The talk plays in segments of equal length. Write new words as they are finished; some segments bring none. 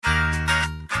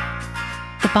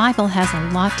Bible has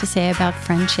a lot to say about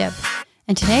friendship,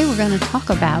 and today we're going to talk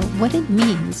about what it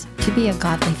means to be a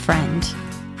godly friend.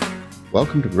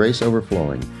 Welcome to Grace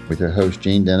Overflowing with your hosts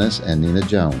Gene Dennis and Nina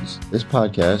Jones. This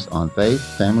podcast on faith,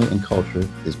 family, and culture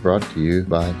is brought to you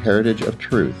by Heritage of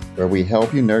Truth, where we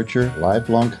help you nurture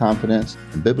lifelong confidence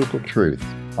in biblical truth.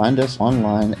 Find us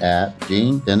online at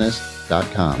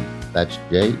genedennis.com. That's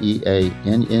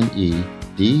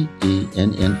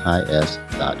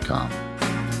JeanneDennis.com.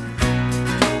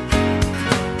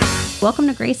 Welcome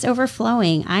to Grace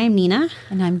Overflowing. I'm Nina.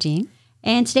 And I'm Jean.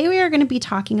 And today we are going to be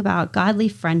talking about godly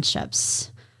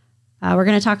friendships. We're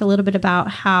going to talk a little bit about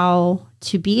how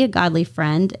to be a godly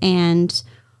friend and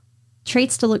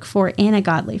traits to look for in a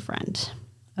godly friend.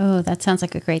 Oh, that sounds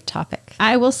like a great topic.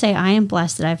 I will say I am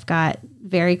blessed that I've got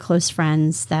very close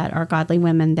friends that are godly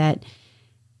women that,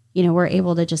 you know, we're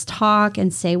able to just talk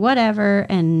and say whatever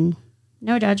and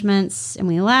no judgments, and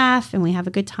we laugh and we have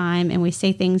a good time and we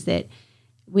say things that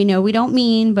we know we don't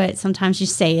mean, but sometimes you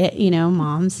say it, you know,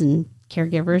 moms and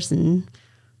caregivers, and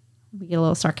we get a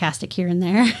little sarcastic here and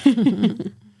there.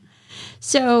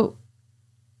 So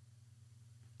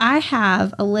I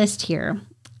have a list here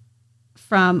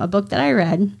from a book that I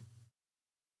read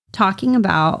talking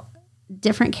about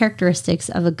different characteristics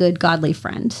of a good godly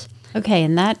friend. Okay,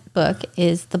 and that book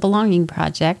is The Belonging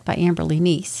Project by Amberly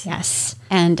Neese. Yes.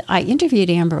 And I interviewed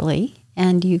Amberly,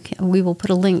 and we will put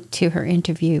a link to her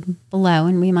interview below,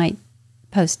 and we might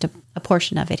post a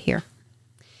portion of it here.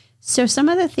 So some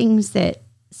of the things that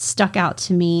stuck out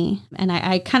to me, and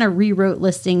I kind of rewrote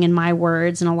listing in my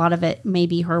words, and a lot of it may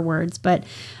be her words, but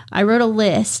I wrote a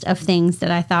list of things that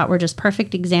I thought were just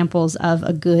perfect examples of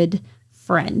a good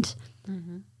friend.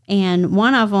 Mm-hmm. And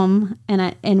one of them,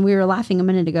 and we were laughing a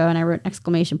minute ago, and I wrote an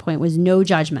exclamation point, was no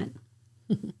judgment.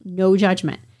 No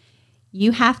judgment.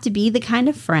 You have to be the kind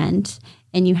of friend,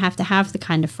 and you have to have the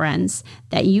kind of friends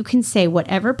that you can say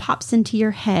whatever pops into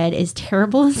your head, as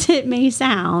terrible as it may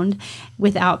sound,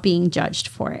 without being judged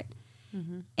for it.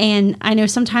 Mm-hmm. And I know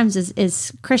sometimes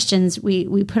as Christians,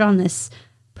 we put on this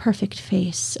perfect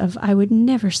face of, I would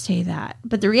never say that.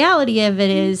 But the reality of it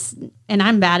is, and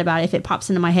I'm bad about it, if it pops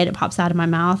into my head, it pops out of my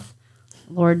mouth.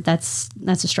 Lord, that's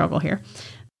a struggle here.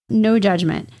 No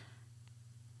judgment.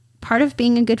 Part of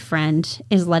being a good friend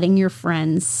is letting your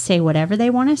friends say whatever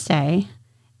they want to say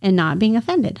and not being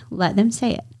offended. Let them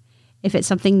say it. If it's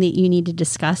something that you need to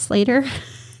discuss later,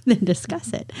 then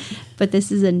discuss it. But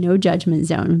this is a no judgment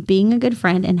zone. Being a good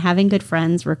friend and having good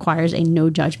friends requires a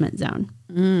no judgment zone.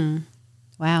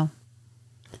 Wow.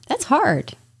 That's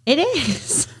hard. It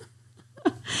is.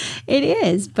 It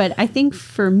is. But I think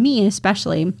for me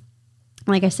especially,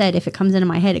 like I said, if it comes into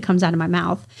my head, it comes out of my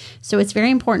mouth. So it's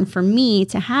very important for me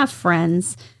to have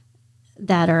friends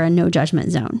that are a no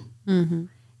judgment zone. Mm-hmm.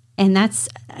 And that's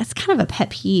kind of a pet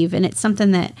peeve. And it's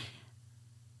something that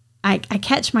I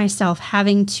catch myself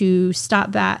having to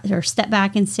step back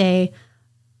and say,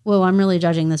 well, I'm really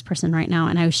judging this person right now,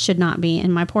 and I should not be.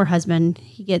 And my poor husband,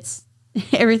 he gets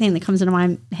everything that comes into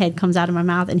my head comes out of my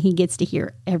mouth, and he gets to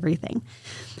hear everything.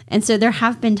 And so there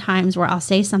have been times where I'll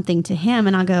say something to him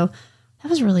and I'll go, that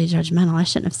was really judgmental. I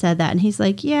shouldn't have said that. And he's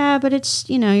like, yeah, but it's,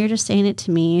 you know, you're just saying it to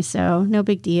me, so no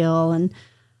big deal. And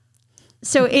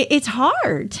so it's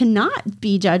hard to not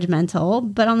be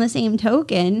judgmental, but on the same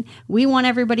token, we want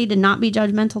everybody to not be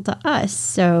judgmental to us.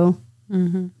 So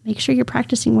make sure you're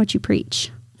practicing what you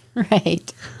preach.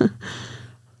 Right.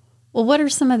 Well, what are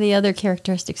some of the other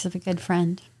characteristics of a good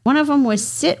friend? One of them was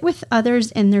sit with others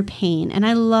in their pain. And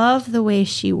I love the way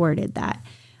she worded that.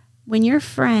 When your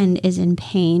friend is in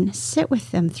pain, sit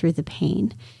with them through the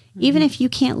pain. Mm-hmm. Even if you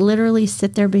can't literally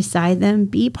sit there beside them,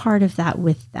 be part of that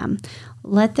with them.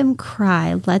 Let them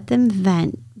cry. Let them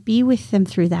vent. Be with them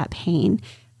through that pain.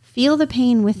 Feel the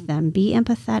pain with them. Be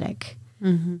empathetic.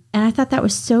 Mm-hmm. And I thought that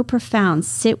was so profound.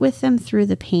 Sit with them through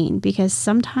the pain, because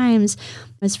sometimes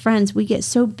as friends, we get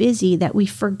so busy that we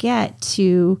forget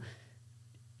to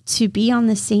be on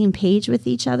the same page with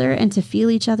each other and to feel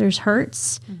each other's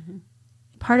hurts. Mm-hmm.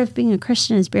 Part of being a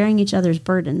Christian is bearing each other's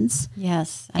burdens.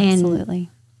 Yes, absolutely. And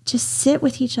just sit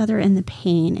with each other in the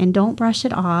pain and don't brush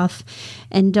it off,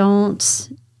 and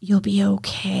you'll be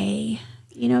okay.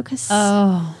 You know, because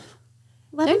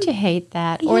don't you hate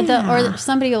that? Yeah. Or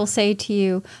somebody will say to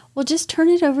you, well, just turn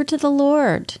it over to the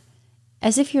Lord,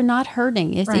 as if you're not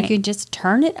hurting. If you can just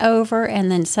turn it over,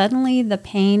 and then suddenly the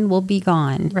pain will be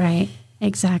gone. Right.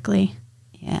 Exactly.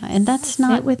 Yeah, and that's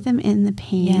not... Sit with them in the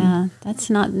pain. Yeah, that's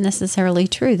not necessarily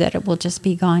true, that it will just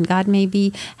be gone. God may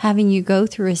be having you go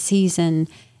through a season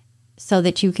so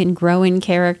that you can grow in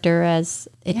character, as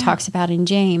it talks about in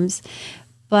James.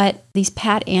 But these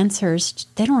pat answers,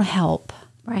 they don't help.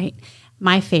 Right.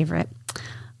 My favorite.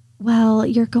 well,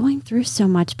 you're going through so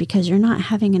much because you're not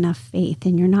having enough faith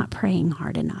and you're not praying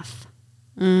hard enough.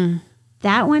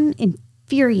 That one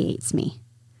infuriates me.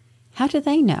 How do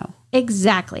they know?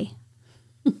 Exactly.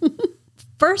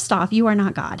 First off, you are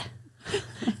not God.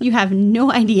 You have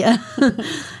no idea.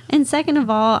 And second of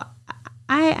all,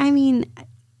 I mean,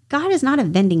 God is not a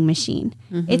vending machine.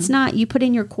 It's not you put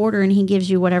in your quarter and he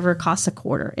gives you whatever costs a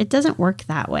quarter. It doesn't work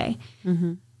that way.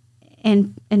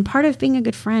 And part of being a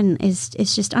good friend is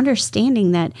just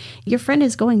understanding that your friend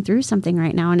is going through something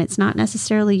right now and it's not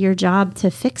necessarily your job to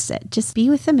fix it. Just be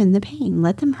with them in the pain.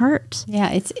 Let them hurt.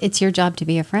 Yeah, it's your job to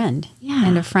be a friend. Yeah.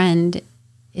 And a friend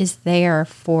is there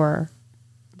for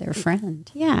their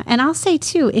friend. Yeah. And I'll say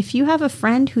too, if you have a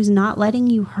friend who's not letting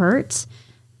you hurt,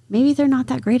 maybe they're not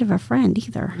that great of a friend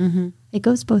either. It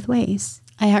goes both ways.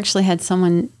 I actually had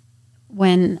someone,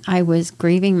 when I was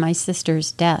grieving my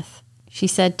sister's death, she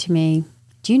said to me,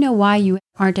 do you know why you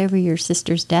aren't over your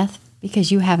sister's death? Because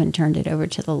you haven't turned it over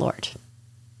to the Lord.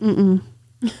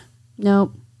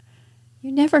 Nope.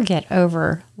 You never get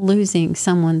over losing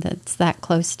someone that's that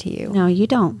close to you. No, you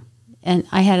don't. And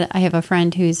I have a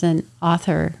friend who's an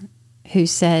author who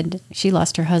said she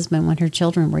lost her husband when her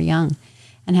children were young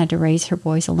and had to raise her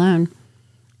boys alone.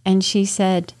 And she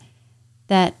said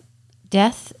that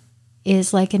death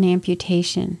is like an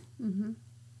amputation.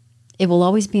 It will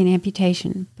always be an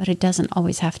amputation, but it doesn't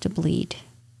always have to bleed.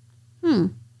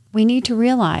 We need to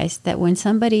realize that when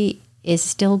somebody is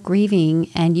still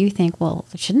grieving and you think, well,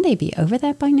 shouldn't they be over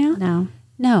that by now?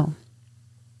 No.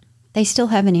 They still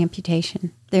have an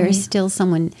amputation. There is still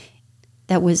someone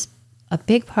that was a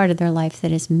big part of their life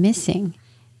that is missing.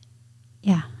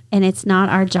 Yeah. And it's not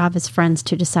our job as friends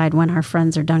to decide when our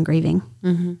friends are done grieving.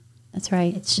 That's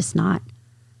right. It's just not.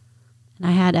 And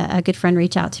I had a good friend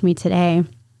reach out to me today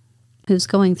who's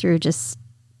going through just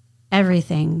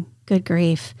everything, good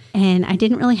grief. And I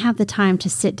didn't really have the time to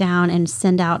sit down and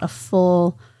send out a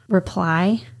full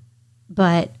reply.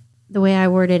 But the way I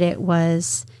worded it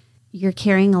was, you're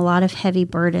carrying a lot of heavy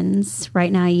burdens.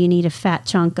 Right now, you need a fat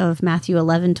chunk of Matthew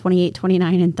 11, 28,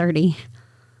 29, and 30,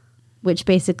 which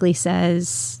basically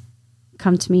says,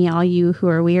 come to me, all you who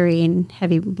are weary and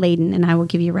heavy laden, and I will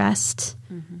give you rest.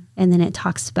 And then it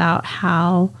talks about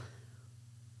how,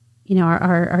 you know,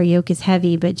 our yoke is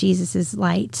heavy, but Jesus is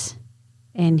light,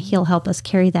 and he'll help us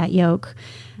carry that yoke.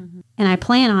 And I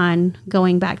plan on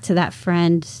going back to that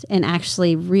friend and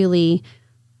actually really,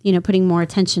 you know, putting more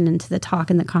attention into the talk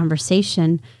and the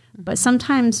conversation. But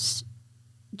sometimes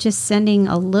just sending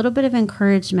a little bit of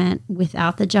encouragement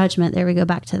without the judgment, there we go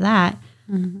back to that,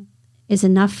 is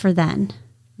enough for then.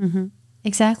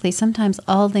 Exactly. Sometimes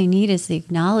all they need is the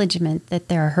acknowledgement that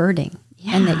they're hurting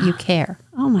and that you care.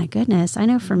 Oh my goodness. I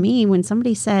know for me, when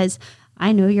somebody says,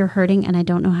 I know you're hurting and I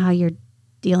don't know how you're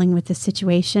dealing with the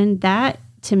situation, that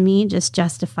to me just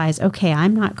justifies, okay,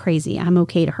 I'm not crazy. I'm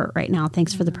okay to hurt right now.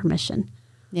 Thanks for the permission.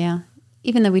 Yeah.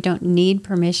 Even though we don't need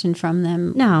permission from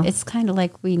them. No. It's kind of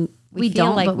like we feel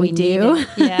don't, like but we do.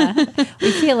 Yeah.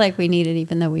 We feel like we need it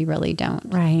even though we really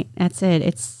don't. Right. That's it.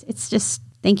 It's just,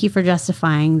 thank you for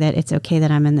justifying that it's okay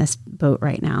that I'm in this boat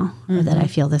right now, or that I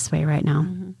feel this way right now.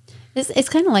 It's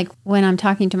kind of like when I'm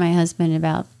talking to my husband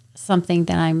about something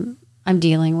that I'm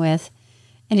dealing with,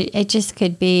 and it just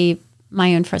could be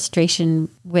my own frustration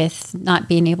with not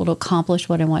being able to accomplish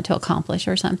what I want to accomplish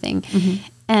or something.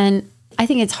 And I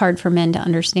think it's hard for men to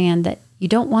understand that you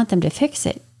don't want them to fix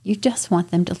it. You just want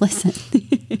them to listen.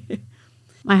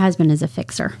 My husband is a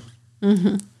fixer.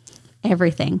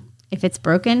 Everything. If it's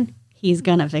broken, he's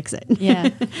going to fix it. Yeah.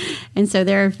 And so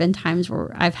there have been times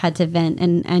where I've had to vent.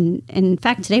 And in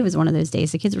fact, today was one of those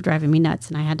days. The kids were driving me nuts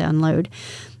and I had to unload.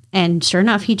 And sure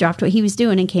enough, he dropped what he was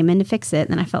doing and came in to fix it.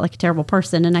 And I felt like a terrible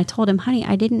person. And I told him, honey,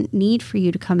 I didn't need for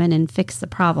you to come in and fix the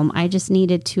problem. I just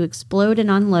needed to explode and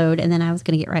unload. And then I was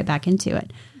going to get right back into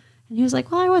it. And he was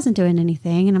like, well, I wasn't doing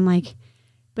anything. And I'm like,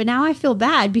 but now I feel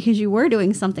bad because you were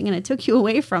doing something and I took you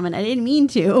away from it. I didn't mean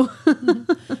to.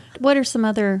 What are some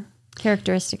other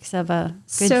characteristics of a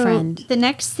good friend? The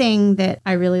next thing that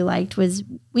I really liked was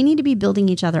we need to be building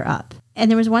each other up. And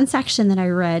there was one section that I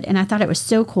read and I thought it was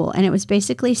so cool. And it was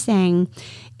basically saying,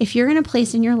 if you're in a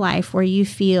place in your life where you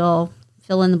feel,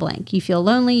 fill in the blank, you feel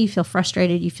lonely, you feel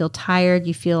frustrated, you feel tired,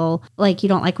 you feel like you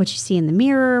don't like what you see in the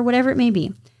mirror, or whatever it may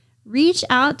be, reach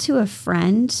out to a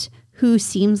friend who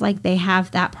seems like they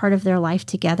have that part of their life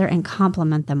together and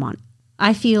compliment them on it.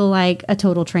 I feel like a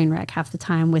total train wreck half the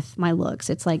time with my looks.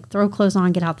 It's like throw clothes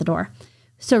on, get out the door.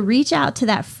 So reach out to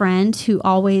that friend who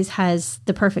always has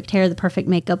the perfect hair, the perfect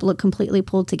makeup, look completely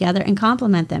pulled together, and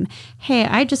compliment them. Hey,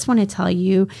 I just want to tell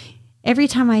you, every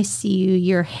time I see you,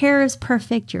 your hair is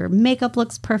perfect, your makeup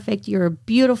looks perfect, you're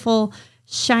beautiful.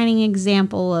 shining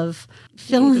example of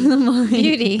fill in the blank.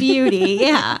 Beauty.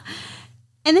 Yeah.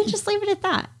 And then just leave it at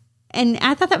that. And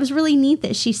I thought that was really neat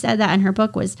that she said that in her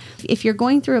book was, if you're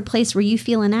going through a place where you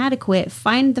feel inadequate,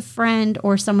 find the friend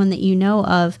or someone that you know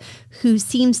of who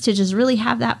seems to just really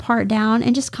have that part down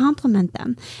and just compliment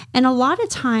them. And a lot of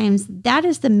times that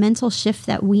is the mental shift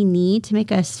that we need to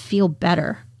make us feel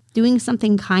better. Doing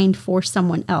something kind for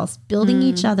someone else, building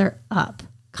each other up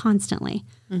constantly.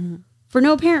 For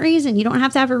no apparent reason. You don't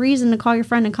have to have a reason to call your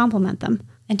friend and compliment them.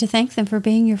 And to thank them for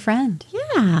being your friend.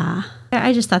 Yeah.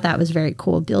 I just thought that was very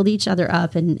cool. Build each other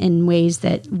up in ways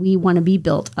that we want to be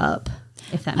built up,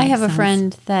 if that makes sense. I have a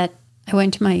friend that I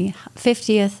went to my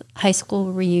 50th high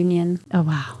school reunion. Oh,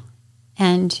 wow.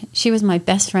 And she was my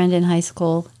best friend in high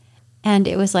school. And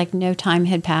it was like no time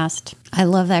had passed. I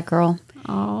love that girl.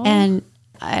 Oh. And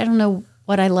I don't know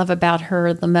what I love about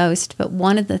her the most, but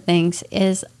one of the things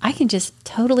is I can just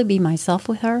totally be myself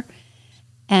with her.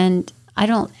 And I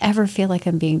don't ever feel like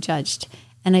I'm being judged.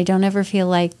 And I don't ever feel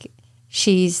like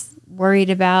she's worried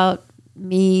about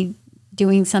me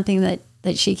doing something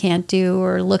that she can't do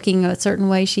or looking a certain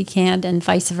way she can't, and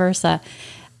vice versa.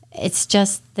 It's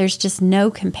just, there's just no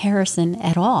comparison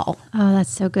at all. Oh, that's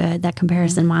so good. That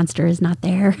comparison monster is not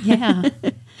there. Yeah.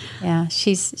 Yeah.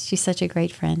 She's such a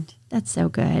great friend. That's so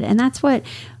good. And that's what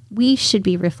we should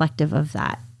be reflective of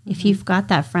that. If you've got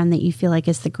that friend that you feel like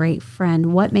is the great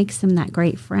friend, what makes them that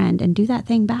great friend? And do that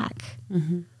thing back.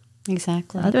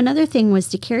 Exactly. Another thing was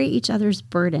to carry each other's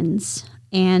burdens.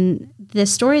 And the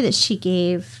story that she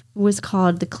gave was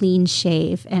called The Clean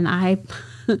Shave. And I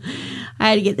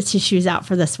had to get the tissues out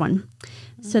for this one.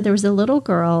 So there was a little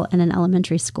girl in an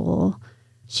elementary school.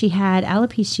 She had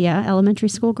alopecia, elementary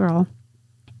school girl.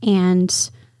 And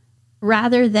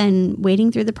rather than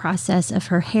waiting through the process of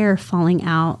her hair falling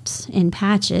out in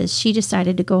patches, she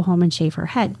decided to go home and shave her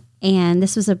head. And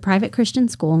this was a private Christian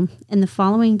school. And the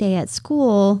following day at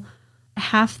school,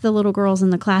 half the little girls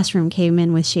in the classroom came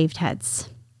in with shaved heads.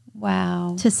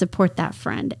 Wow. To support that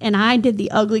friend. And I did the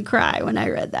ugly cry when I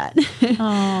read that.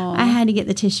 I had to get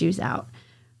the tissues out.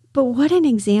 But what an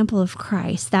example of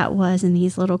Christ that was in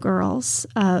these little girls,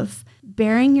 of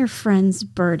bearing your friend's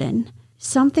burden,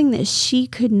 something that she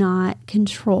could not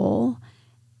control.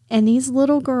 And these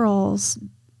little girls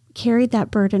carried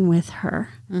that burden with her.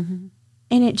 And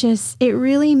it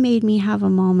really made me have a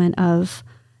moment of,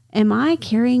 am I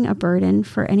carrying a burden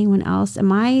for anyone else?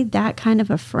 Am I that kind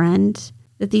of a friend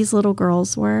that these little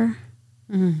girls were?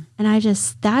 And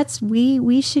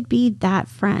we should be that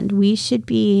friend. We should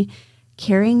be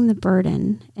carrying the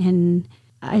burden. And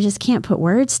I just can't put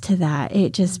words to that.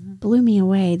 It just blew me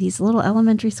away. These little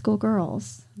elementary school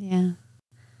girls. Yeah.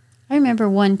 I remember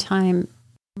one time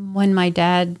when my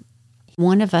dad,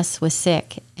 one of us was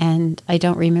sick, and I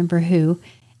don't remember who,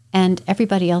 and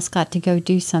everybody else got to go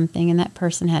do something, and that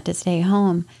person had to stay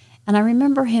home. And I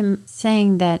remember him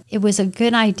saying that it was a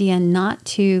good idea not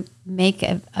to make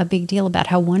a big deal about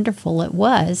how wonderful it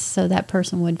was, so that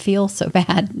person would feel so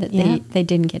bad that they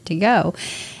didn't get to go.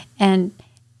 And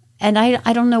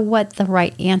I don't know what the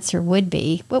right answer would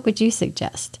be. What would you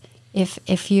suggest?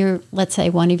 If you're, let's say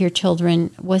one of your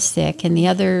children was sick and the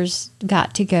others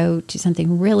got to go to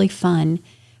something really fun,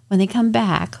 when they come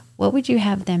back, what would you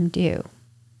have them do?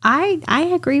 I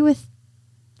agree with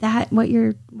that, what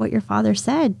your father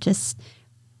said. Just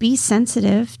be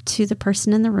sensitive to the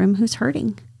person in the room who's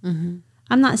hurting.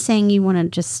 I'm not saying you want to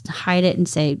just hide it and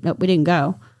say, nope, we didn't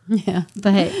go. Yeah.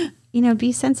 But,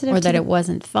 be sensitive. Or that it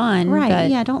wasn't fun. Right.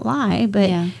 Yeah, don't lie. But,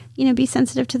 be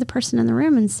sensitive to the person in the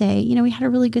room and say, we had a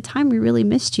really good time. We really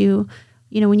missed you.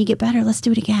 When you get better, let's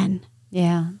do it again.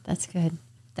 Yeah, that's good.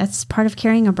 That's part of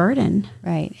carrying a burden.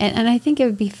 Right. And I think it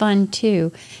would be fun,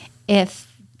 too, if,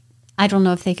 I don't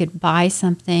know if they could buy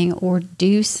something or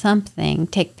do something,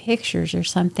 take pictures or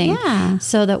something,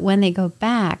 so that when they go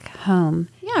back home,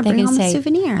 they bring can home say, a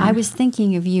souvenir. I was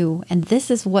thinking of you, and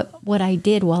this is what I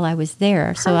did while I was there,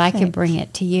 Perfect. So I could bring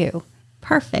it to you.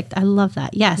 Perfect. I love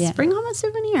that. Yes, bring home a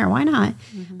souvenir. Why not?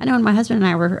 I know when my husband and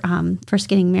I were first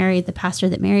getting married, the pastor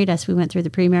that married us, we went through the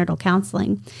premarital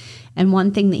counseling. And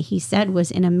one thing that he said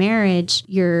was, in a marriage,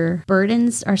 your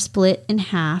burdens are split in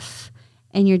half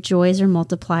and your joys are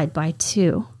multiplied by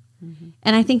 2.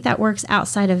 And I think that works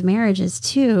outside of marriages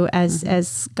too,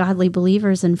 as godly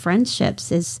believers and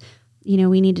friendships, is,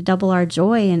 we need to double our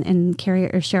joy and carry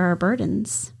or share our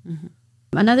burdens.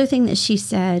 Another thing that she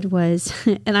said was,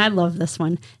 and I love this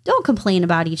one, don't complain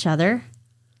about each other.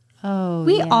 Oh,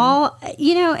 we all,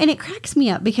 and it cracks me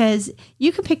up because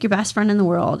you can pick your best friend in the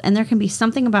world and there can be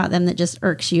something about them that just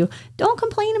irks you. Don't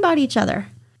complain about each other.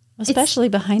 Especially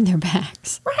behind their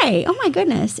backs. Right. Oh my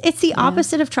goodness. It's the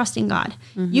opposite of trusting God.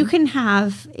 Mm-hmm. You can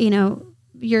have,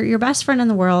 your best friend in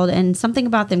the world and something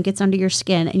about them gets under your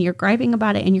skin and you're griping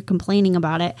about it and you're complaining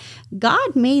about it.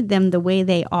 God made them the way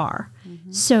they are.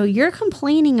 Mm-hmm. So your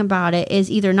complaining about it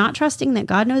is either not trusting that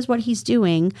God knows what he's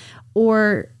doing,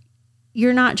 or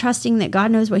you're not trusting that God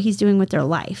knows what he's doing with their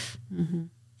life. Mm-hmm.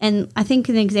 And I think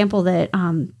an example that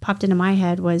popped into my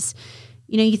head was,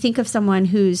 you think of someone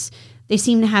they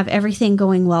seem to have everything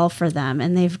going well for them,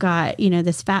 and they've got,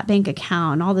 this fat bank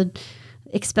account, all the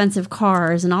expensive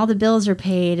cars, and all the bills are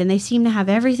paid, and they seem to have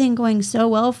everything going so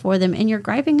well for them, and you're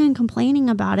griping and complaining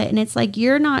about it. And it's like,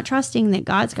 you're not trusting that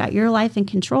God's got your life in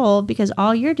control, because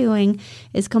all you're doing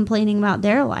is complaining about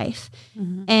their life.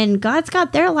 Mm-hmm. And God's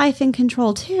got their life in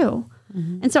control too.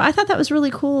 Mm-hmm. And so I thought that was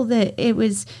really cool that it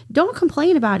was, don't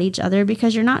complain about each other,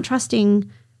 because you're not trusting,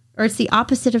 or it's the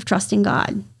opposite of trusting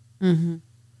God. Mm-hmm.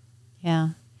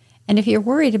 Yeah. And if you're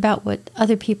worried about what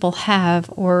other people have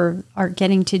or are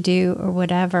getting to do or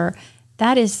whatever,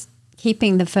 that is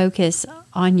keeping the focus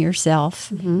on yourself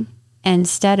mm-hmm.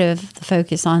 instead of the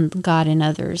focus on God and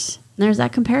others. There's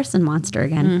that comparison monster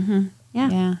again. Mm-hmm.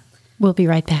 Yeah. We'll be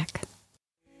right back.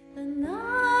 The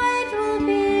night will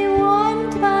be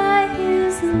warmed by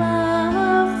his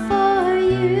love for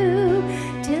you.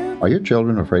 Are your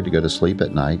children afraid to go to sleep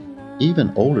at night?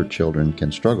 Even older children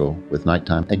can struggle with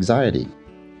nighttime anxiety.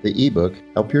 The ebook,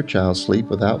 Help Your Child Sleep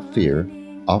Without Fear,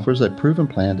 offers a proven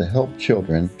plan to help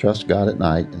children trust God at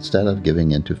night instead of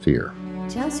giving into fear.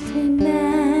 Just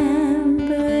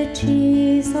remember,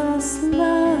 Jesus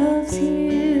loves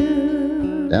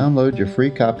you. Download your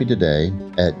free copy today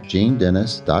at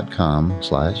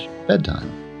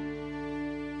jeandennis.com/bedtime.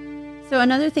 So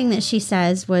another thing that she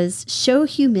says was, show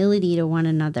humility to one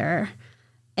another.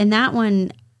 And that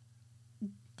one,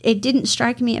 it didn't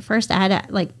strike me at first. I had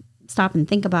to stop and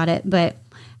think about it. But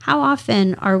how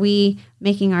often are we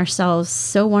making ourselves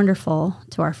so wonderful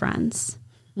to our friends?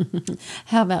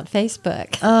 How about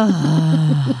Facebook?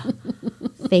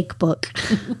 Fake book.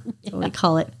 That's what we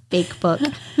call it. Fake book.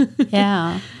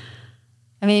 Yeah.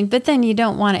 I mean, but then you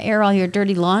don't want to air all your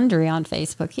dirty laundry on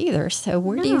Facebook either. So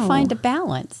where do you find a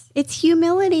balance? It's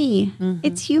humility. Mm-hmm.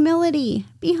 It's humility.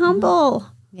 Be humble.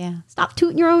 Yeah. Stop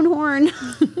tooting your own horn.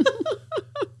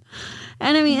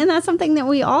 And I mean, and that's something that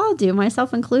we all do,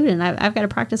 myself included. And I've got to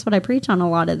practice what I preach on a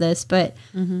lot of this. But,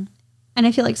 and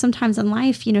I feel like sometimes in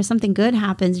life, something good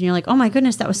happens and you're like, oh my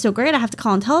goodness, that was so great. I have to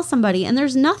call and tell somebody. And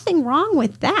there's nothing wrong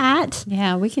with that.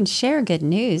 Yeah, we can share good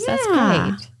news. Yeah. That's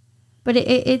great. But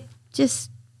it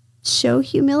just show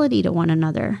humility to one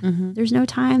another. Mm-hmm. There's no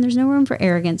room for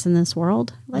arrogance in this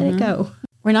world. Let it go.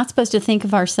 We're not supposed to think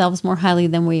of ourselves more highly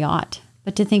than we ought,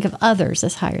 but to think of others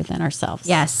as higher than ourselves.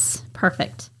 Yes,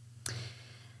 perfect.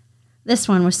 This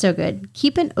one was so good.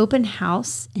 Keep an open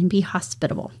house and be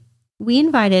hospitable. We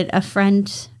invited a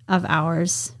friend of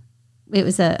ours. It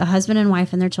was a husband and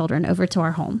wife and their children over to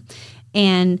our home.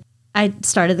 And I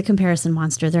started the comparison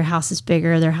monster. Their house is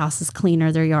bigger. Their house is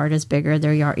cleaner. Their yard is bigger.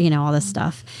 Their yard, all this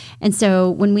stuff. And so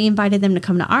when we invited them to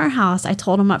come to our house, I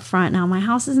told them up front, now my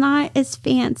house is not as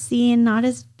fancy and not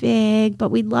as big, but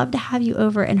we'd love to have you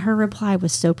over. And her reply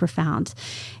was so profound.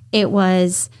 It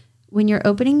was, when you're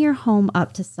opening your home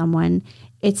up to someone,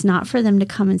 it's not for them to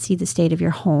come and see the state of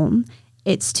your home.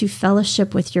 It's to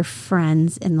fellowship with your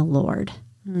friends in the Lord.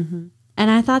 Mm-hmm. And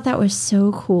I thought that was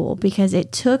so cool because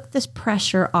it took this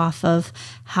pressure off of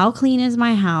how clean is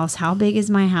my house, how big is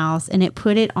my house, and it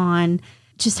put it on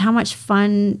just how much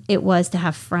fun it was to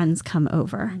have friends come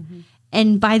over. Mm-hmm.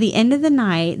 And by the end of the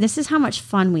night, this is how much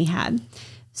fun we had.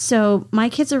 So my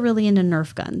kids are really into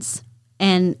Nerf guns.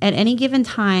 And at any given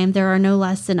time, there are no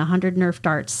less than 100 Nerf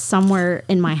darts somewhere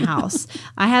in my house.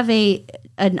 I have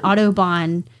an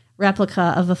Autobahn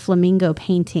replica of a flamingo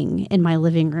painting in my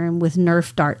living room with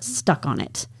Nerf darts stuck on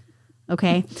it.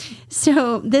 Okay.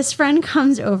 So this friend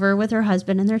comes over with her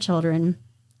husband and their children.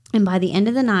 And by the end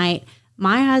of the night,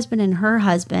 my husband and her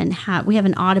husband we have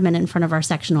an ottoman in front of our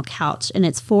sectional couch, and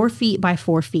it's 4 feet by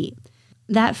 4 feet.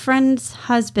 That friend's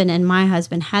husband and my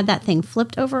husband had that thing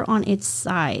flipped over on its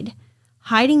side,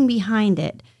 hiding behind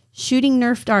it, shooting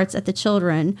Nerf darts at the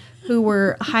children who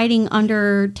were hiding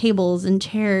under tables and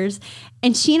chairs.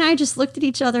 And she and I just looked at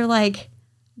each other like,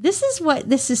 this is what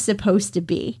this is supposed to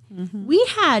be. Mm-hmm. We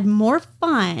had more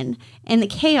fun and the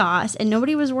chaos, and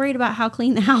nobody was worried about how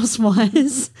clean the house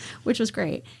was, which was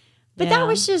great. But that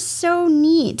was just so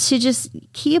neat to just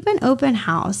keep an open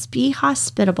house, be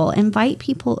hospitable, invite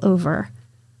people over.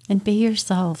 And be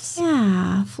yourselves.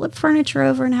 Yeah, flip furniture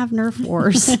over and have Nerf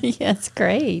wars. Yeah, it's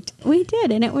great. We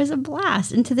did, and it was a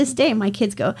blast. And to this day, my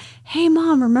kids go, "Hey,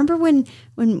 Mom, remember when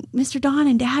Mr. Don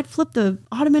and Dad flipped the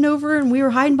ottoman over and we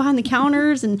were hiding behind the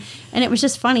counters?" And it was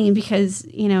just funny because,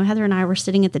 Heather and I were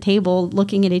sitting at the table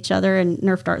looking at each other and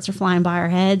Nerf darts are flying by our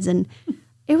heads. And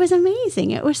it was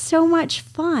amazing. It was so much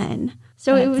fun.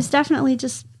 So it was definitely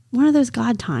just one of those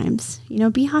God times.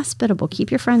 Be hospitable.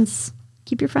 Keep your friends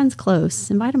close.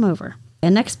 Invite them over. The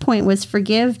next point was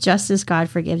forgive just as God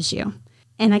forgives you.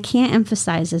 And I can't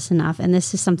emphasize this enough. And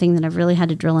this is something that I've really had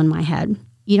to drill in my head.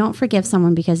 You don't forgive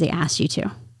someone because they asked you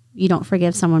to. You don't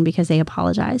forgive someone because they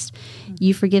apologized.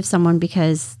 You forgive someone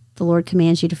because the Lord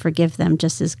commands you to forgive them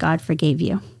just as God forgave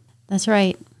you. That's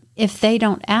right. If they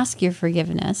don't ask your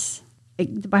forgiveness.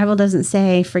 The Bible doesn't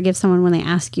say forgive someone when they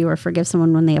ask you or forgive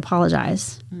someone when they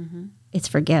apologize. Mm-hmm. It's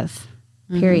forgive,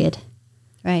 period.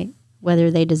 Right. Whether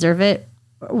they deserve it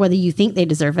or whether you think they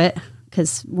deserve it,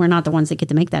 because we're not the ones that get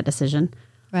to make that decision.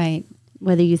 Right.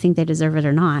 Whether you think they deserve it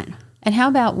or not. And how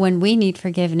about when we need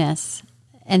forgiveness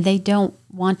and they don't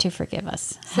want to forgive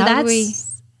us? So how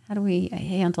do we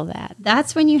handle that?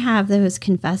 That's when you have those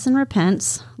confess and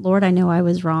repents. Lord, I know I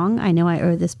was wrong. I know I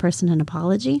owe this person an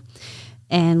apology.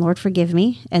 And Lord, forgive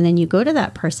me. And then you go to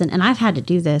that person. And I've had to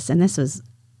do this. And this was,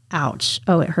 ouch.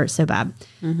 Oh, it hurt so bad.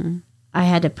 Mm-hmm. I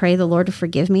had to pray the Lord to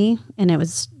forgive me. And it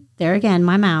was there again,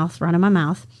 my mouth, running my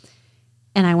mouth.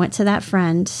 And I went to that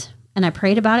friend and I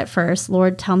prayed about it first.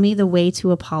 Lord, tell me the way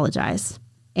to apologize.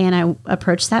 And I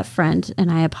approached that friend and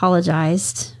I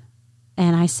apologized.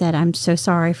 And I said, I'm so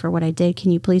sorry for what I did.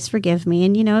 Can you please forgive me?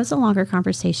 And, it was a longer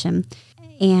conversation.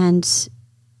 And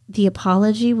the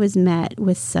apology was met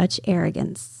with such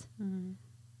arrogance. Mm.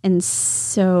 And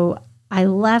so I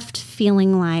left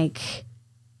feeling like,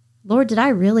 Lord, did I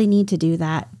really need to do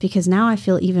that? Because now I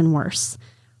feel even worse.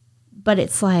 But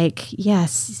it's like,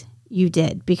 yes, you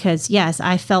did. Because yes,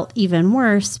 I felt even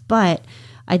worse, but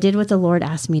I did what the Lord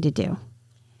asked me to do.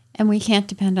 And we can't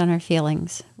depend on our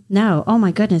feelings. No. Oh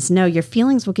my goodness. No, your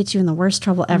feelings will get you in the worst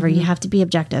trouble ever. Mm-hmm. You have to be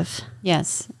objective.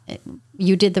 Yes.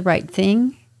 You did the right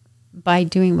thing by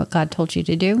doing what God told you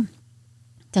to do.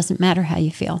 Doesn't matter how you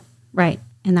feel. Right.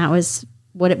 And that was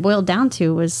what it boiled down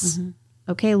to was,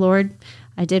 okay, Lord,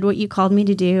 I did what you called me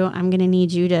to do. I'm going to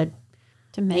need you to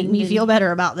make me feel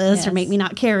better about this or make me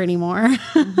not care anymore.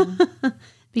 Mm-hmm.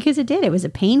 Because it did. It was a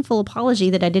painful apology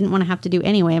that I didn't want to have to do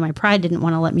anyway. My pride didn't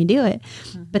want to let me do it.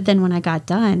 Mm-hmm. But then when I got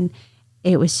done,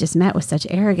 it was just met with such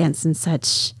arrogance and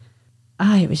such,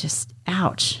 it was just,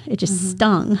 ouch. It just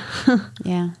stung.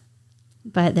 Yeah.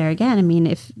 But there again, I mean,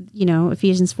 if,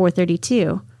 Ephesians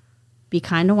 4:32, be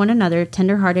kind to one another,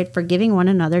 tenderhearted, forgiving one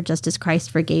another, just as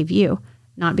Christ forgave you.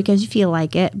 Not because you feel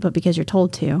like it, but because you're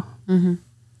told to. Mm-hmm.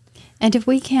 And if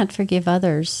we can't forgive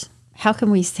others, how can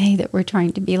we say that we're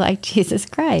trying to be like Jesus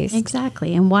Christ?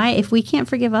 Exactly. And why, if we can't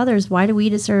forgive others, why do we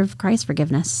deserve Christ's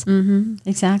forgiveness? Mm-hmm.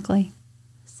 Exactly.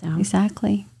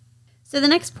 Exactly. So the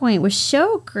next point was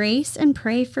show grace and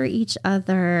pray for each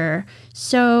other.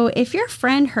 So if your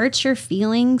friend hurts your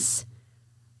feelings,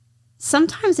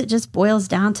 sometimes it just boils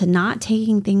down to not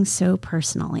taking things so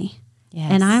personally. Yes.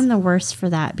 And I'm the worst for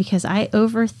that because I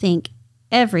overthink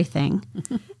everything.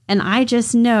 And I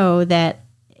just know that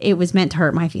it was meant to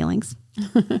hurt my feelings.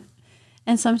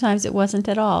 And sometimes it wasn't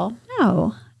at all.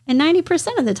 No. And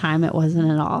 90% of the time it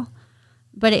wasn't at all.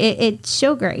 But it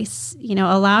show grace,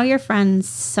 allow your friends.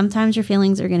 Sometimes your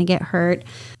feelings are going to get hurt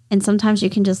and sometimes you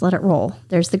can just let it roll.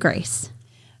 There's the grace.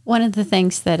 One of the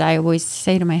things that I always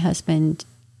say to my husband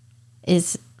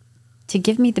is to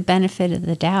give me the benefit of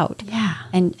the doubt. Yeah.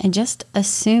 And just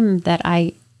assume that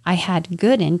I had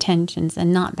good intentions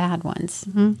and not bad ones.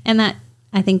 Mm-hmm. And that,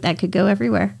 I think that could go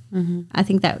everywhere. Mm-hmm. I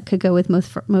think that could go with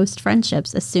most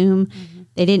friendships. Assume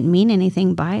they didn't mean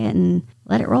anything by it and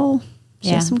let it roll.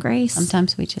 Show some grace.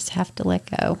 Sometimes we just have to let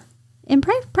go. And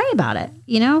pray about it.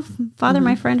 Father,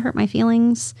 my friend hurt my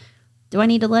feelings. Do I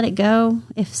need to let it go?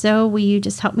 If so, will you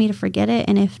just help me to forget it?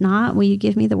 And if not, will you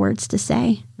give me the words to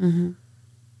say? Mm-hmm.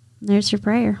 There's your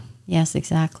prayer. Yes,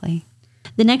 exactly.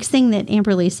 The next thing that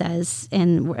Amberly says,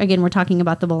 and again, we're talking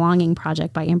about the Belonging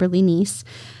Project by Amberly Neese.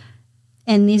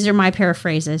 And these are my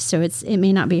paraphrases, so it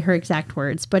may not be her exact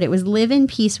words, but it was live in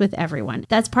peace with everyone.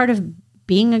 That's part of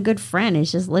being a good friend,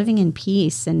 is just living in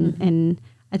peace. And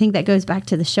I think that goes back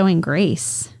to the showing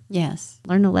grace. Yes.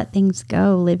 Learn to let things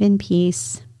go, live in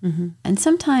peace. Mm-hmm. And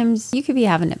sometimes you could be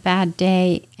having a bad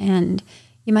day and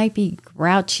you might be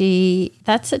grouchy.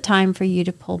 That's a time for you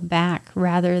to pull back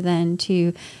rather than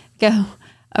to go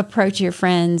approach your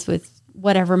friends with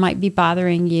whatever might be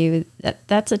bothering you.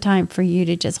 That's a time for you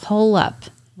to just hole up.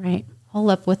 Right.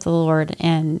 Hole up with the Lord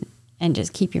and and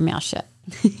just keep your mouth shut.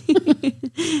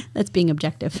 That's being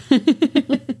objective.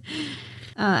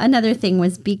 Another thing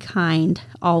was be kind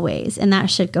always. And that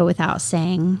should go without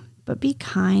saying, but be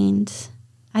kind.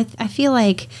 I feel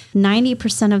like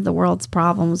 90% of the world's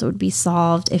problems would be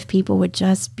solved if people would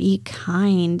just be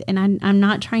kind. And I'm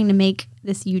not trying to make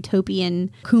this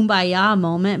utopian kumbaya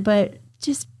moment, but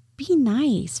just be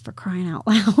nice, for crying out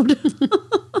loud.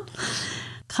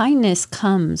 Kindness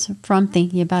comes from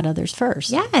thinking about others first.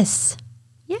 Yes.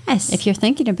 Yes. If you're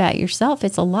thinking about yourself,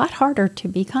 it's a lot harder to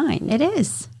be kind. It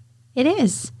is. It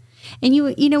is. And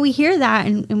you know, we hear that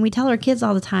and we tell our kids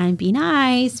all the time, be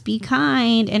nice, be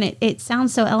kind. And it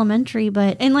sounds so elementary,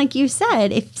 and like you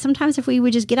said, if we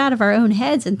would just get out of our own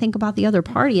heads and think about the other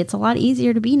party, it's a lot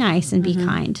easier to be nice and be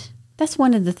kind. That's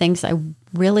one of the things I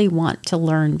really want to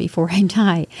learn before I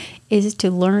die, is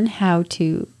to learn how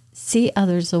to see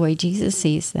others the way Jesus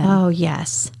sees them. Oh,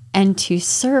 yes. And to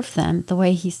serve them the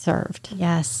way he served.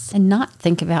 Yes. And not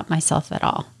think about myself at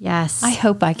all. Yes. I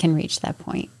hope I can reach that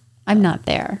point. I'm not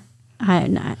there. I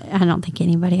don't think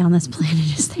anybody on this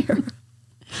planet is there.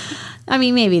 I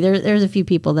mean, maybe there's a few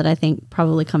people that I think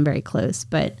probably come very close,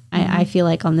 but I feel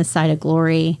like on this side of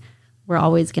glory, we're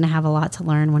always going to have a lot to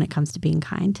learn when it comes to being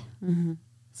kind. Mm-hmm.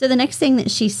 So the next thing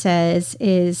that she says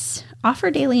is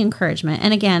offer daily encouragement.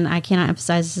 And again, I cannot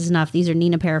emphasize this enough. These are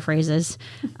Nina paraphrases,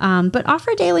 but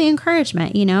offer daily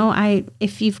encouragement. You know,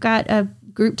 if you've got a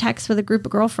group text with a group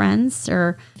of girlfriends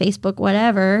or Facebook,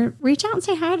 whatever, reach out and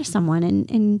say hi to someone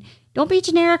and don't be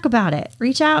generic about it.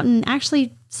 Reach out and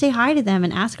actually say hi to them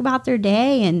and ask about their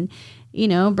day and, you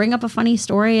know, bring up a funny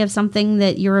story of something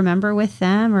that you remember with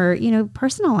them or, you know,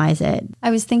 personalize it.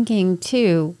 I was thinking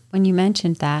too, when you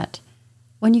mentioned that,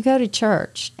 when you go to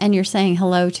church and you're saying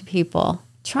hello to people,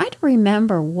 try to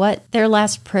remember what their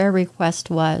last prayer request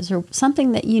was or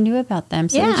something that you knew about them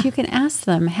so that you can ask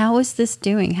them, how is this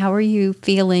doing? How are you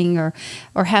feeling? Or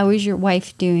how is your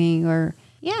wife doing? Or,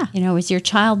 you know, is your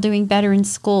child doing better in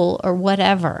school or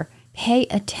whatever? Pay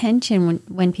attention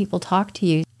when people talk to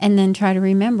you and then try to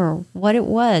remember what it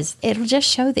was. It'll just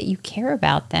show that you care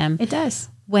about them. It does.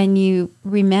 When you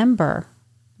remember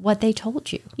what they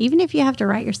told you. Even if you have to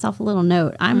write yourself a little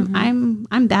note. I'm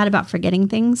bad about forgetting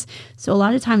things. So a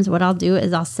lot of times what I'll do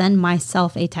is I'll send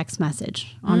myself a text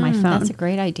message on my phone. That's a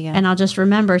great idea. And I'll just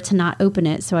remember to not open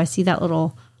it. So I see that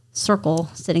little circle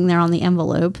sitting there on the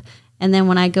envelope. And then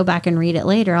when I go back and read it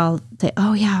later, I'll say,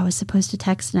 oh yeah, I was supposed to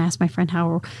text and ask my friend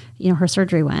how, you know, her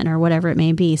surgery went or whatever it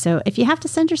may be. So if you have to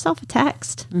send yourself a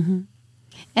text. Mm-hmm.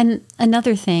 And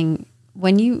another thing,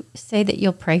 when you say that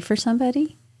you'll pray for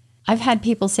somebody, I've had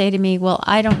people say to me, well,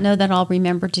 I don't know that I'll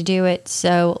remember to do it,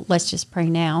 so let's just pray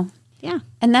now. Yeah.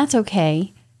 And that's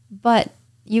okay, but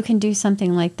you can do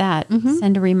something like that. Mm-hmm.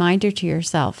 Send a reminder to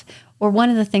yourself. Or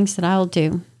one of the things that I'll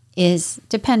do is,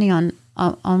 depending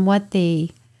on what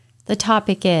the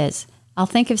topic is, I'll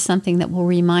think of something that will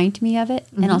remind me of it,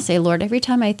 and I'll say, Lord, every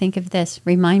time I think of this,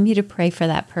 remind me to pray for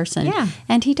that person. Yeah.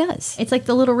 And he does. It's like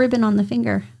the little ribbon on the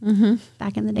finger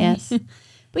back in the day. Yes.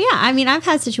 But yeah, I mean, I've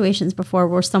had situations before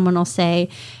where someone will say,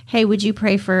 hey, would you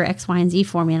pray for X, Y, and Z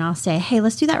for me? And I'll say, hey,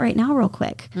 let's do that right now real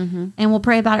quick. Mm-hmm. And we'll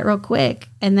pray about it real quick.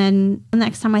 And then the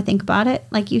next time I think about it,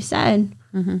 like you said,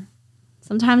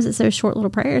 sometimes it's those short little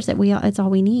prayers that it's all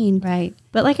we need. Right.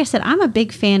 But like I said, I'm a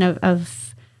big fan of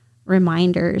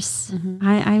reminders.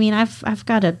 I mean, I've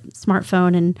got a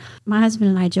smartphone and my husband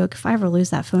and I joke, if I ever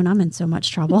lose that phone, I'm in so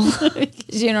much trouble.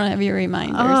 Because you don't have your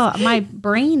reminders. Oh, my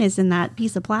brain is in that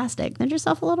piece of plastic. Send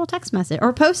yourself a little text message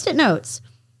or Post-it notes.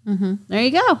 There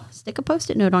you go. Stick a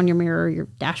Post-it note on your mirror or your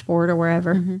dashboard or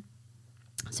wherever.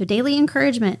 So daily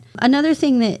encouragement. Another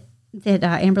thing that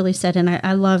Amberly said, and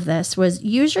I love this, was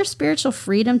use your spiritual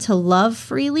freedom to love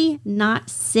freely, not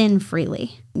sin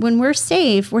freely. When we're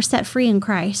saved, we're set free in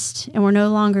Christ, and we're no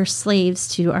longer slaves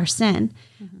to our sin.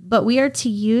 But we are to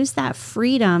use that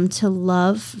freedom to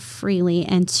love freely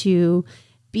and to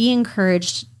be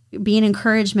encouraged, be an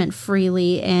encouragement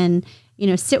freely, and you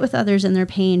know, sit with others in their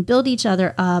pain, build each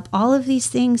other up. All of these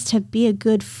things to be a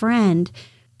good friend.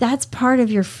 That's part of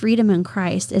your freedom in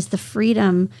Christ, is the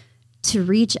freedom to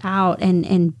reach out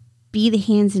and be the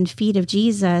hands and feet of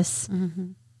Jesus.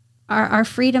 Our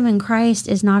freedom in Christ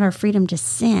is not our freedom to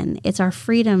sin. It's our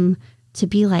freedom to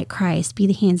be like Christ, be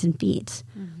the hands and feet.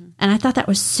 And I thought that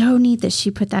was so neat that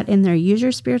she put that in there. Use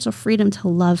your spiritual freedom to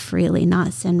love freely,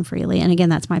 not sin freely. And again,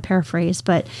 that's my paraphrase,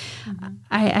 but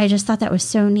I just thought that was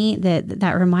so neat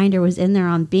that reminder was in there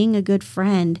on being a good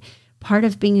friend. Part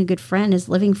of being a good friend is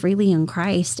living freely in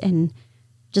Christ and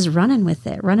just running with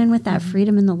it, running with that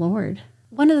freedom in the Lord.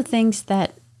 One of the things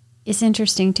that is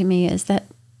interesting to me is that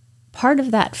part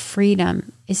of that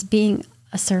freedom is being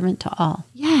a servant to all.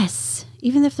 Yes.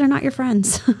 Even if they're not your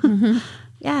friends.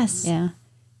 Yes. Yeah.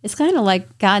 It's kind of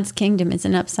like God's kingdom is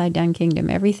an upside down kingdom.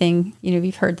 Everything,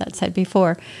 you've heard that said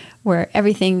before, where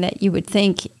everything that you would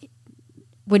think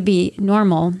would be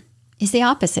normal is the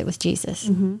opposite with Jesus.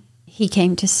 Mm-hmm. He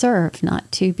came to serve,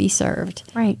 not to be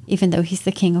served. Right. Even though he's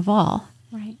the king of all.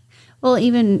 Right. Well,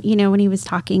 even, when he was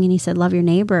talking and he said, love your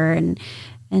neighbor, and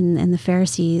the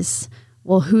Pharisees,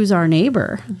 well, who's our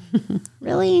neighbor?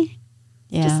 Really?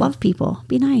 Yeah. Just love people.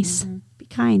 Be nice. Mm-hmm. Be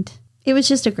kind. It was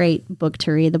just a great book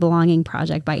to read, The Belonging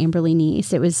Project by Amberly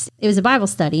Neese. It was a Bible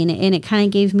study, and it kind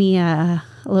of gave me a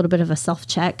little bit of a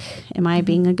self-check. Am I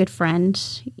being a good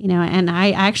friend? And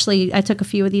I took a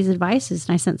few of these advices,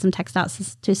 and I sent some text out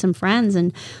to some friends.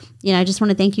 And, I just want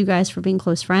to thank you guys for being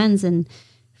close friends and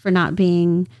for not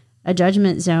being a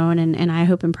judgment zone. And I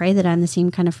hope and pray that I'm the same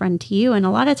kind of friend to you. And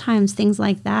a lot of times things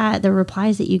like that, the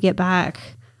replies that you get back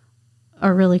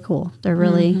are really cool. They're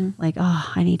really like,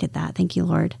 oh, I needed that. Thank you,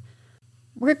 Lord.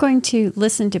 We're going to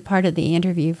listen to part of the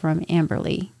interview from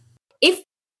Amberly. If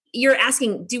you're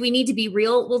asking, do we need to be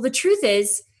real? Well, the truth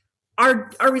is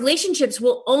our relationships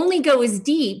will only go as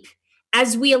deep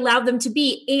as we allow them to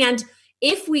be. And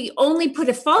if we only put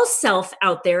a false self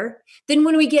out there, then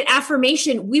when we get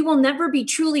affirmation, we will never be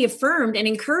truly affirmed and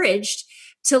encouraged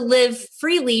to live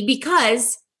freely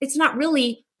because it's not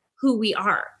really who we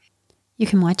are. You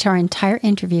can watch our entire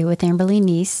interview with Amberly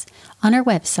Neese on our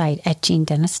website at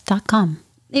JeanDennis.com.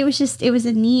 It was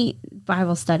a neat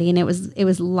Bible study, and it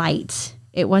was light.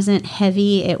 It wasn't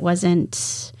heavy. It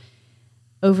wasn't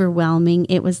overwhelming.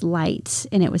 It was light,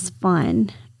 and it was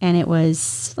fun. And it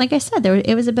was, like I said,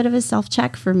 it was a bit of a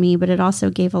self-check for me, but it also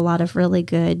gave a lot of really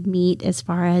good meat as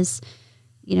far as,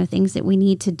 things that we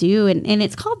need to do. And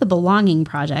it's called The Belonging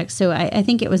Project. So I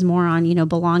think it was more on,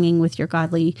 belonging with your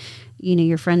godly,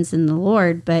 your friends in the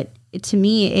Lord. But to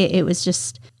me, it was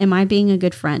just, am I being a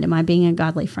good friend? Am I being a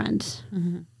godly friend?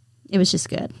 Mm-hmm. It was just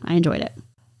good. I enjoyed it.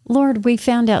 Lord, we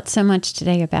found out so much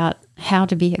today about how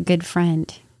to be a good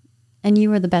friend. And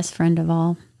you are the best friend of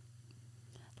all.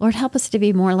 Lord, help us to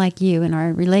be more like you in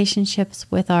our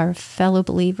relationships with our fellow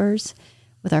believers,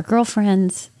 with our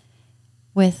girlfriends,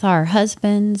 with our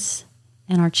husbands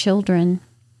and our children.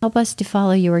 Help us to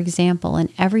follow your example in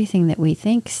everything that we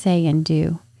think, say, and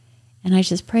do. And I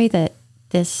just pray that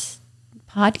this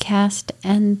podcast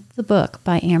and the book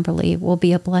by Amberly will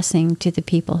be a blessing to the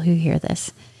people who hear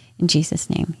this. In Jesus'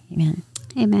 name, amen.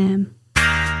 Amen.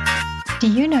 Do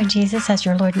you know Jesus as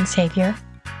your Lord and Savior?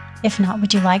 If not,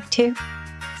 would you like to?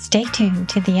 Stay tuned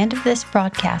to the end of this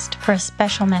broadcast for a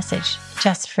special message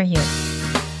just for you.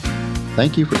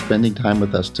 Thank you for spending time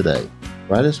with us today.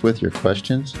 Write us with your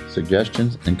questions,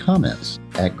 suggestions, and comments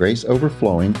at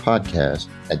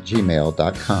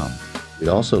graceoverflowingpodcast@gmail.com. We'd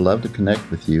also love to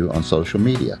connect with you on social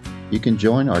media. You can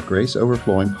join our Grace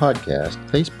Overflowing Podcast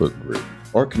Facebook group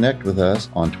or connect with us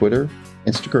on Twitter,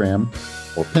 Instagram,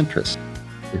 or Pinterest.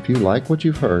 If you like what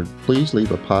you've heard, please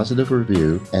leave a positive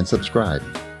review and subscribe.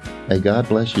 May God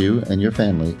bless you and your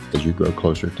family as you grow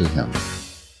closer to Him.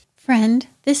 Friend,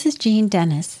 this is Jean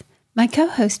Dennis. My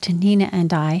co-host Nina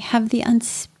and I have the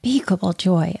unspeakable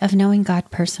joy of knowing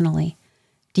God personally.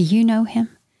 Do you know Him?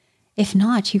 If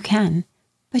not, you can.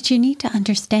 But you need to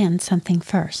understand something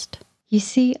first. You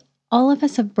see, all of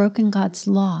us have broken God's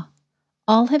law.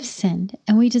 All have sinned,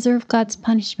 and we deserve God's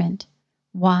punishment.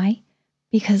 Why?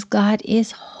 Because God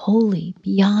is holy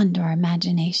beyond our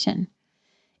imagination.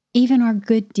 Even our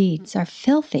good deeds are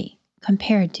filthy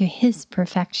compared to His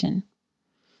perfection.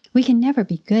 We can never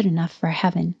be good enough for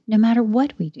heaven, no matter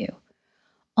what we do.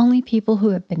 Only people who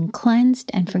have been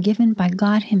cleansed and forgiven by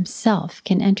God Himself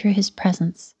can enter His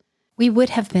presence. We would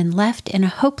have been left in a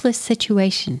hopeless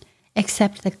situation,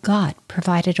 except that God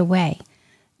provided a way.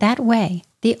 That way,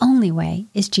 the only way,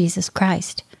 is Jesus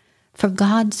Christ. For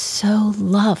God so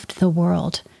loved the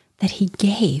world that He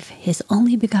gave His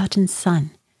only begotten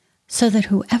Son, so that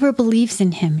whoever believes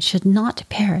in Him should not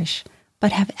perish,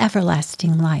 but have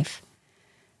everlasting life.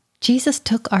 Jesus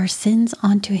took our sins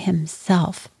onto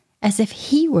Himself, as if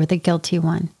He were the guilty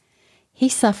one. He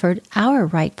suffered our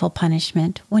rightful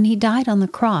punishment when He died on the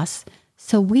cross,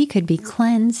 so we could be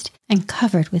cleansed and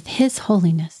covered with His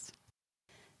holiness.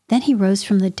 Then He rose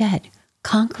from the dead,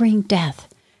 conquering death,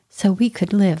 so we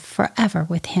could live forever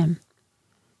with Him.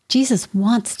 Jesus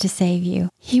wants to save you.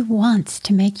 He wants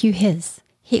to make you His.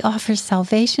 He offers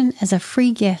salvation as a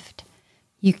free gift.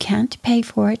 You can't pay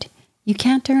for it. You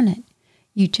can't earn it.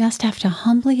 You just have to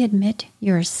humbly admit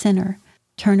you're a sinner,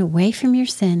 turn away from your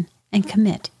sin, and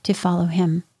commit to follow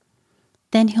Him.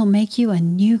 Then He'll make you a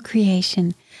new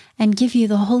creation and give you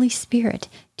the Holy Spirit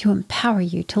to empower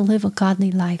you to live a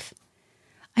godly life.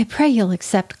 I pray you'll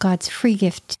accept God's free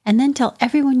gift and then tell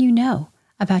everyone you know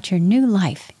about your new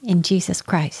life in Jesus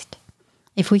Christ.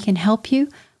 If we can help you,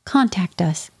 contact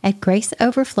us at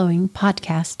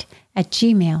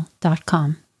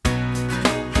graceoverflowingpodcast@gmail.com.